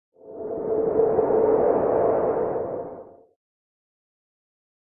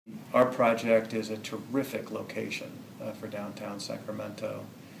our project is a terrific location for downtown Sacramento.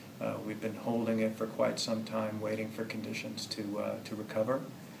 We've been holding it for quite some time, waiting for conditions to recover,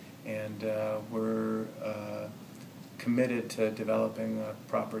 and we're committed to developing a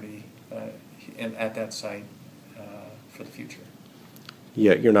property at that site for the future.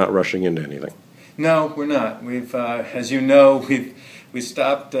 Yet you're not rushing into anything. No, we're not. We've, as you know, we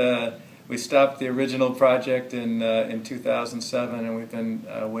stopped the original project in 2007, and we've been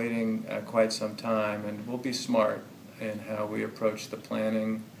waiting quite some time. And we'll be smart in how we approach the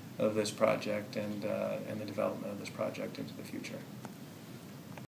planning of this project and the development of this project into the future.